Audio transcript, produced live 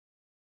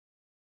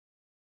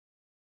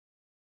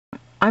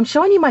I'm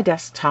showing you my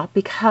desktop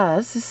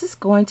because this is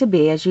going to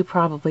be, as you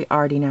probably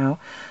already know,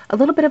 a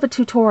little bit of a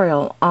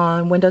tutorial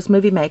on Windows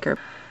Movie Maker.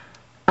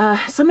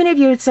 So many of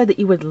you had said that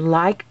you would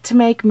like to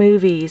make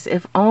movies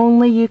if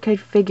only you could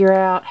figure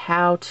out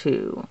how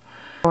to,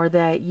 or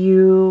that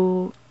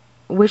you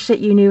wish that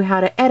you knew how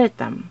to edit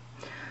them.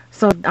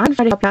 So I'm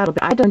trying to help you out a little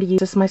bit. I learned to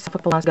use this myself a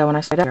couple months ago when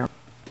I started out.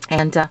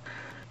 And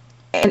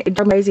it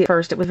drove me crazy at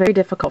first. It was very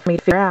difficult for me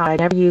to figure out. I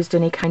never used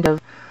any kind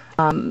of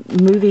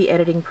movie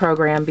editing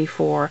program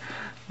before,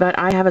 but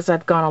as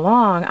I've gone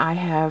along, I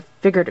have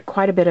figured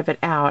quite a bit of it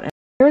out. And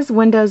here's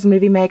Windows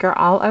Movie Maker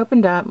all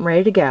opened up and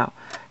ready to go.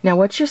 Now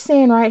what you're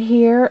seeing right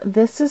here,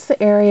 this is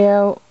the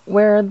area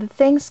where the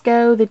things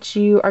go that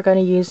you are going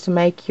to use to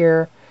make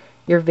your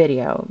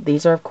video.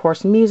 These are of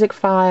course music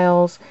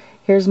files.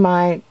 Here's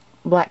my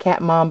Black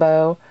Cat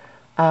Mambo,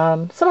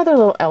 some other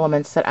little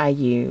elements that I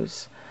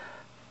use.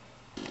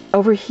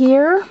 Over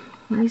here,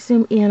 let me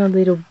zoom in a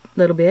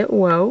little bit.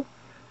 Whoa.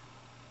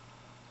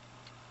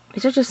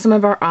 These are just some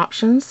of our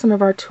options, some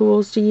of our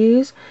tools to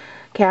use.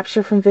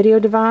 Capture from video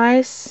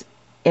device,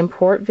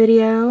 import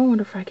video. I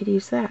wonder if I could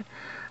use that.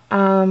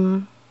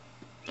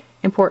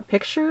 Import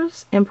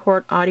pictures,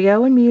 import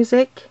audio and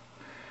music.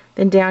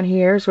 Then down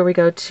here is where we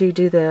go to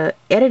do the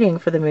editing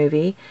for the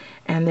movie.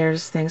 And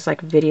there's things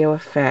like video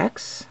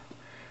effects.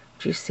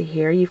 Which you see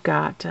here, you've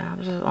got,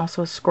 there's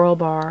also a scroll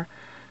bar.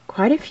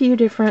 Quite a few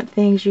different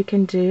things you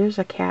can do. There's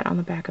a cat on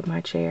the back of my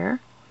chair.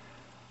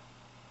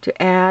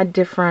 To add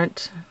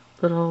different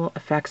little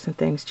effects and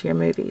things to your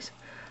movies.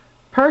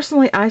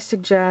 Personally, I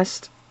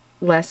suggest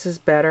less is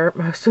better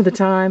most of the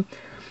time,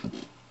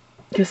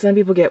 because some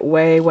people get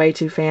way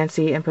too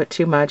fancy and put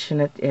too much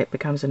and it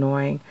becomes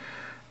annoying.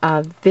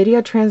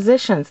 Video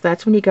transitions,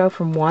 that's when you go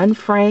from one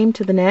frame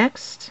to the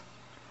next.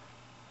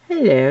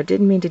 Hello,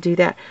 didn't mean to do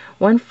that.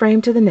 One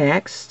frame to the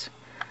next,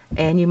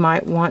 and you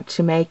might want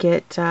to make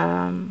it,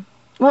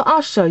 well,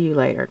 I'll show you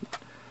later.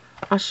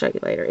 I'll show you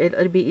later.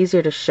 It'll be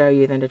easier to show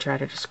you than to try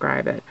to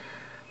describe it.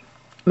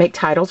 Make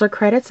titles or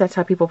credits. That's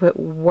how people put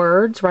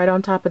words right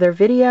on top of their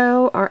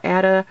video, or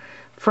add a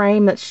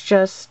frame that's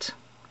just,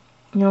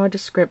 you know, a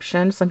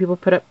description. Some people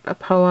put up a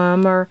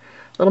poem or a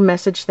little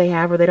message they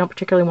have where they don't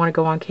particularly want to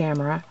go on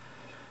camera.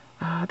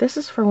 This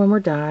is for when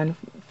we're done.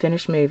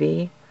 Finished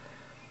movie.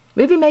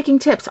 Movie making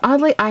tips.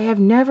 Oddly, I have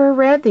never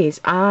read these.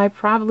 I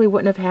probably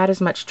wouldn't have had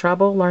as much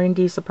trouble learning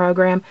to use the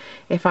program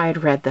if I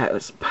had read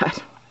those,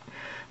 but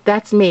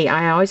that's me.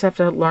 I always have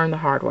to learn the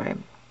hard way.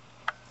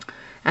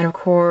 And of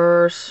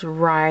course,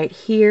 right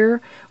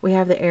here, we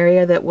have the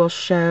area that will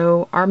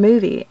show our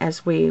movie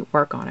as we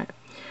work on it.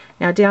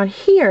 Now down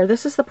here,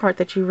 this is the part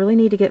that you really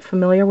need to get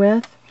familiar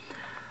with.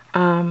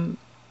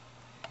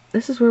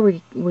 This is where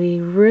we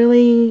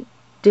really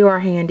do our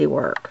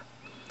handiwork.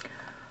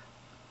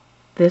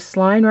 This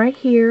line right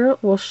here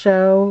will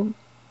show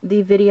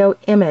the video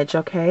image,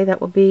 okay? That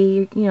will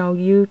be, you know,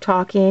 you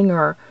talking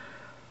or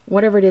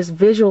whatever it is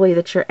visually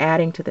that you're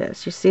adding to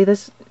this. You see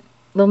this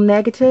little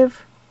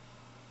negative?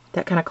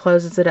 That kind of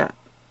closes it up.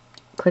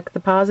 Click the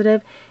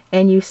positive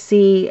and you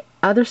see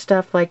other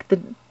stuff like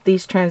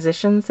these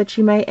transitions that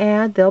you may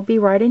add. They'll be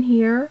right in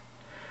here.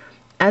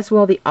 As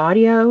well the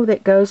audio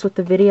that goes with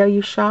the video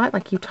you shot,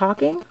 like you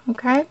talking,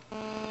 okay?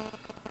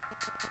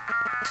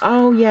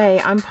 Oh yay,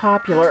 I'm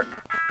popular.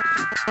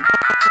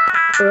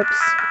 Oops.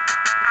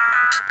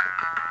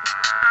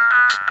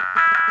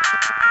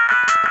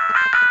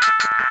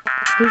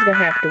 He's gonna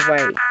have to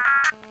wait.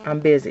 I'm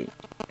busy.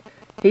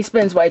 He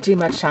spends way too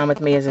much time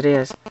with me as it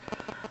is.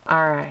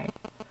 Alright.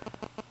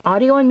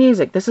 Audio and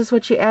music. This is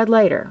what you add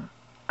later.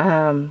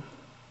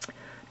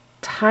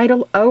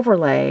 Title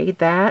overlay.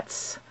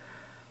 That's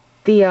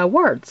the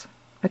words.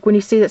 Like when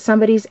you see that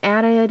somebody's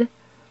added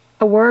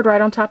a word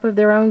right on top of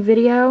their own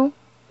video.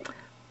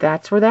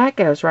 That's where that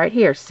goes. Right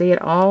here. See,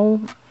 it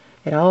all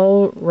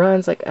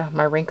runs like,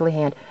 my wrinkly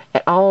hand.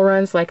 It all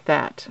runs like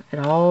that. It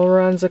all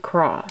runs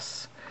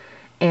across.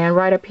 And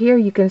right up here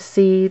you can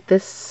see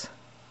this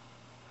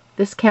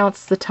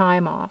counts the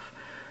time off.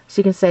 So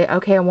you can say,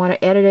 okay, I want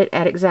to edit it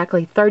at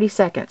exactly 30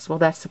 seconds. Well,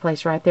 that's the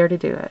place right there to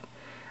do it.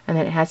 And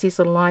then it has these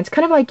little lines,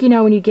 kind of like, you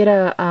know, when you get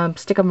a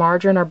stick of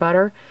margarine or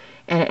butter,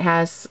 and it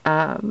has,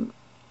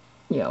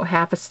 you know,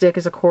 half a stick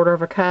is a quarter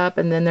of a cup,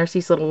 and then there's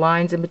these little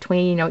lines in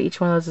between, you know, each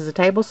one of those is a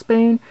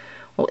tablespoon.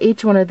 Well,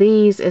 each one of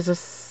these is a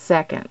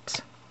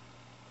second.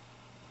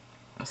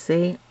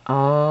 See?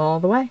 All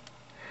the way.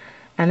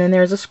 And then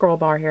there's a scroll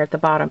bar here at the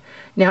bottom.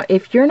 Now,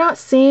 if you're not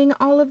seeing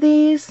all of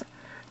these,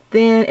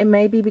 then it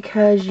may be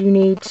because you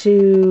need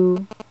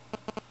to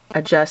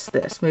adjust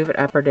this, move it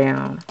up or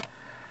down.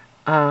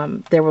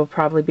 There will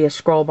probably be a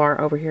scroll bar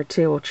over here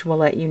too, which will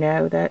let you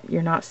know that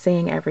you're not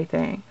seeing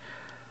everything.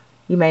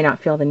 You may not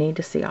feel the need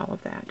to see all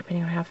of that,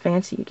 depending on how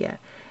fancy you get.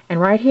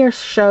 And right here,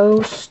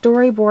 show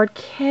storyboard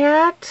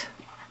cat.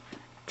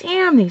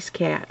 Damn these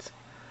cats.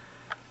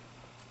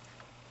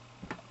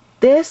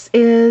 This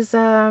is,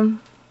 well,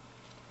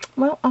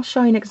 I'll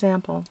show you an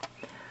example.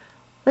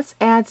 Let's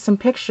add some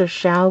pictures,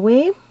 shall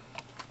we?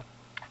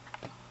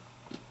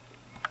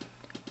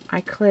 I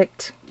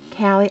clicked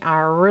Callie, I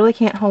really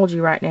can't hold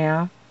you right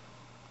now.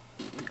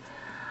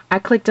 I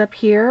clicked up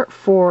here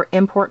for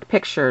import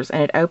pictures,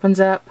 and it opens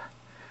up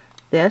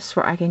this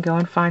where I can go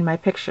and find my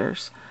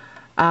pictures.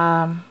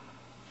 Let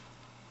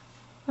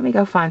me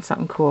go find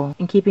something cool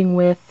in keeping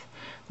with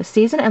the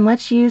season, and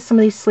let's use some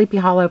of these Sleepy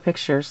Hollow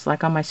pictures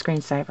like on my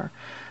screensaver.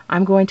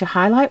 I'm going to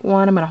highlight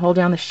one. I'm going to hold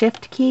down the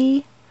Shift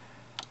key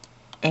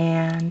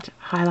and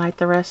highlight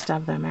the rest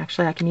of them.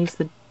 Actually, I can use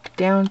the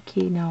down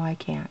key. No, I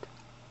can't.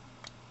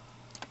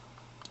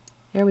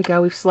 There we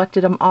go. We've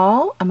selected them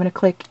all. I'm going to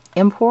click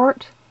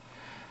Import,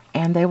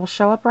 and they will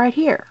show up right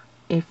here.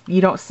 If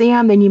you don't see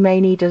them, then you may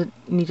need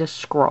to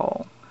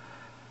scroll.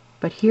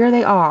 But here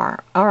they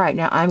are. All right,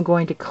 now I'm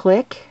going to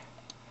click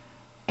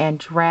and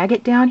drag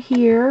it down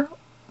here.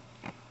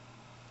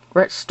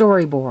 We're at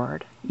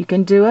Storyboard. You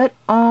can do it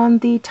on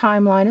the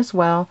timeline as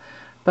well,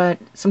 but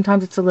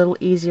sometimes it's a little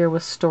easier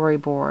with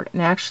Storyboard.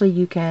 And actually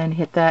you can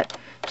hit that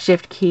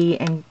Shift key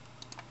and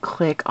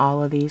click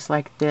all of these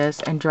like this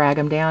and drag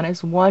them down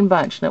as one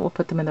bunch, and it will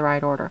put them in the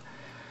right order.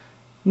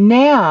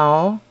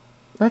 Now,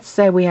 let's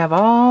say we have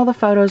all the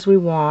photos we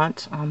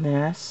want on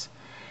this,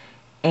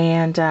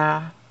 and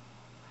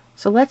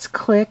so let's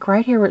click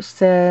right here where it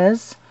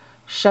says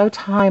Show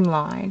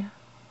Timeline.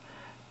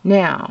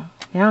 Now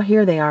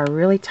here they are,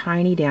 really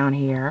tiny down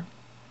here.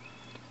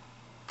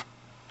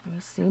 Let me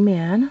zoom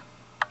in.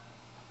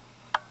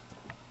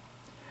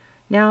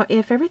 Now,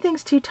 if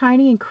everything's too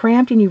tiny and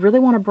cramped and you really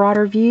want a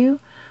broader view,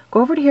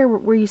 go over to here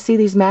where you see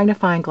these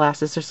magnifying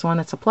glasses. There's one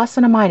that's a plus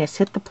and a minus.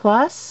 Hit the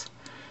plus.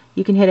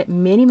 You can hit it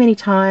many, many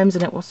times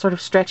and it will sort of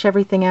stretch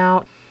everything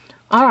out.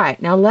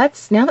 Alright, now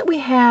that we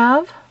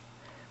have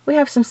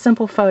some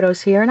simple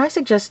photos here, and I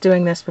suggest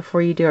doing this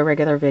before you do a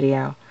regular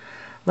video.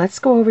 Let's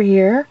go over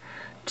here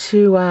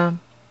to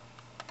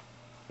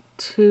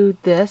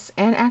this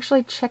and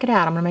actually check it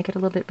out. I'm going to make it a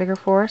little bit bigger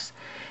for us.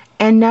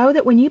 And know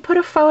that when you put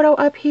a photo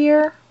up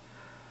here,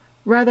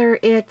 whether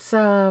it's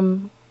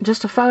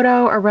just a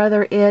photo or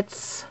whether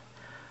it's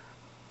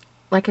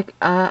like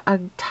a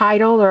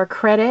title or a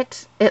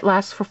credit, it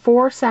lasts for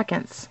 4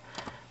 seconds.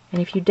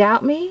 And if you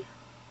doubt me,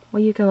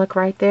 well, you can look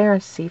right there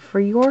and see for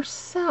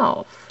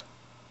yourself.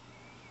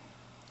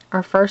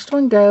 Our first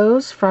one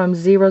goes from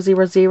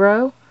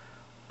 000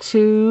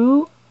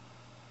 to,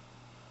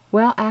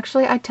 well,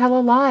 actually, I tell a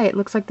lie. It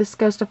looks like this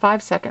goes to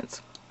 5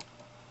 seconds.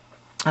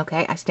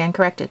 Okay, I stand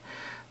corrected.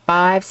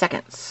 5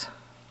 seconds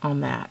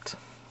on that.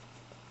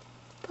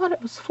 Thought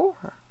it was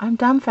 4. I'm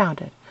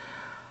dumbfounded.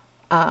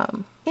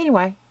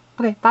 Anyway,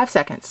 okay, 5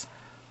 seconds.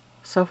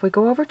 So if we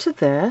go over to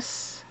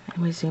this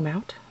and we zoom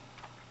out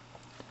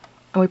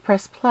and we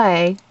press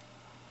play,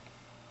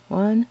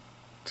 1,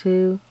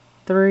 2,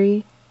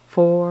 3,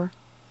 4,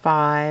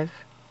 5.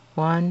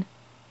 1,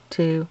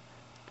 2,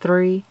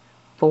 3,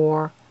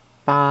 4,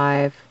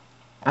 5.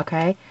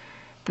 Okay.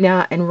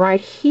 Now, and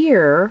right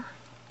here,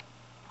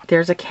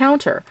 there's a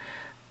counter.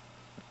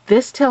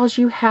 This tells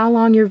you how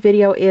long your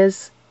video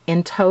is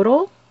in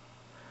total,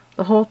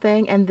 the whole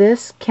thing, and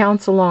this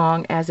counts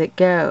along as it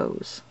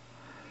goes.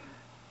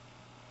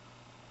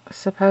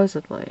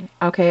 Supposedly.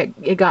 Okay,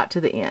 it got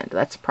to the end.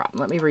 That's a problem.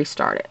 Let me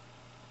restart it.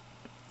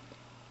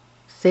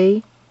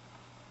 See?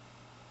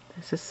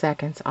 This is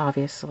seconds,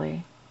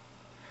 obviously.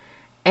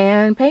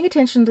 And paying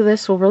attention to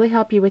this will really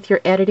help you with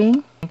your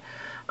editing.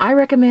 I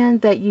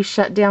recommend that you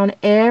shut down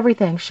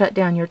everything. Shut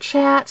down your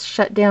chats,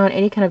 shut down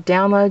any kind of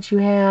downloads you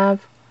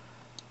have.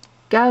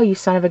 Go, you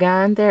son of a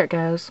gun. There it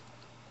goes.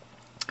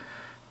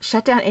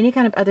 Shut down any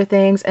kind of other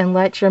things and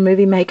let your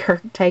movie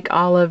maker take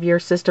all of your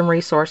system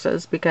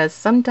resources, because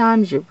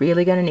sometimes you're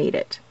really going to need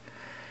it.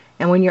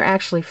 And when you're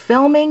actually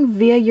filming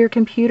via your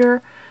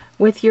computer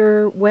with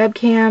your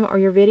webcam or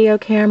your video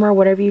camera,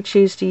 whatever you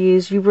choose to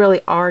use, you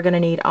really are going to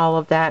need all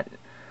of that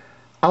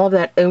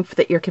oomph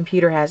that your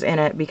computer has in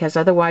it, because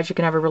otherwise you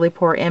can have a really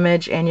poor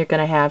image and you're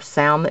going to have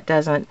sound that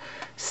doesn't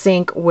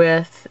sync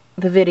with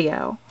the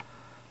video.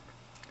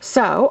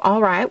 So,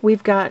 alright,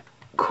 we've got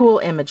cool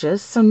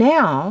images. So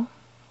now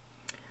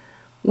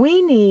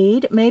we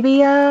need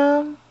maybe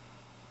a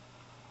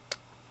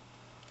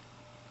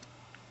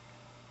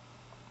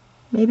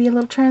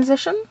little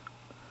transition.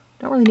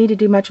 Don't really need to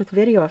do much with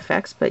video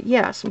effects, but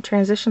yeah, some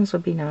transitions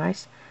would be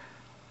nice.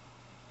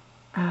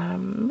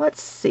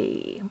 Let's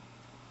see.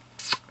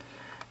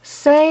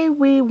 Say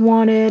we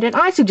wanted, and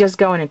I suggest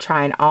going and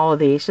trying all of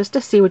these just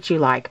to see what you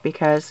like,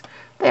 because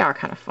they are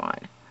kind of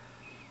fun.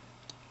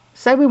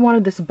 Say we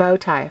wanted this bow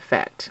tie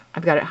effect.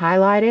 I've got it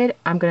highlighted.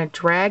 I'm going to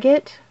drag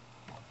it.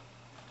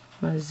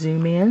 I'm going to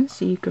zoom in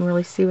so you can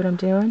really see what I'm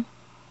doing.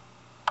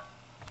 I'm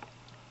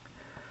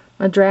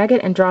going to drag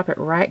it and drop it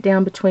right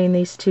down between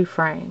these two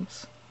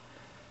frames.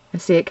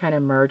 And see, it kind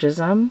of merges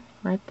them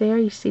right there.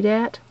 You see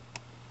that?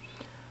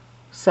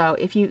 So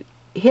if you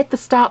hit the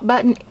stop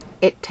button,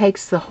 it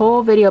takes the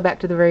whole video back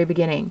to the very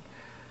beginning.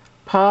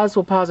 Pause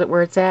will pause it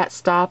where it's at.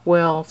 Stop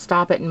will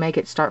stop it and make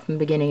it start from the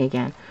beginning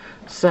again.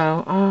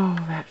 So, oh,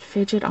 that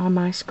fidget on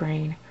my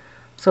screen.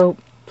 So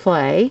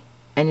play,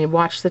 and you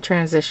watch the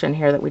transition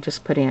here that we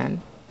just put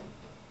in.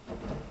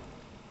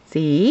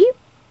 See?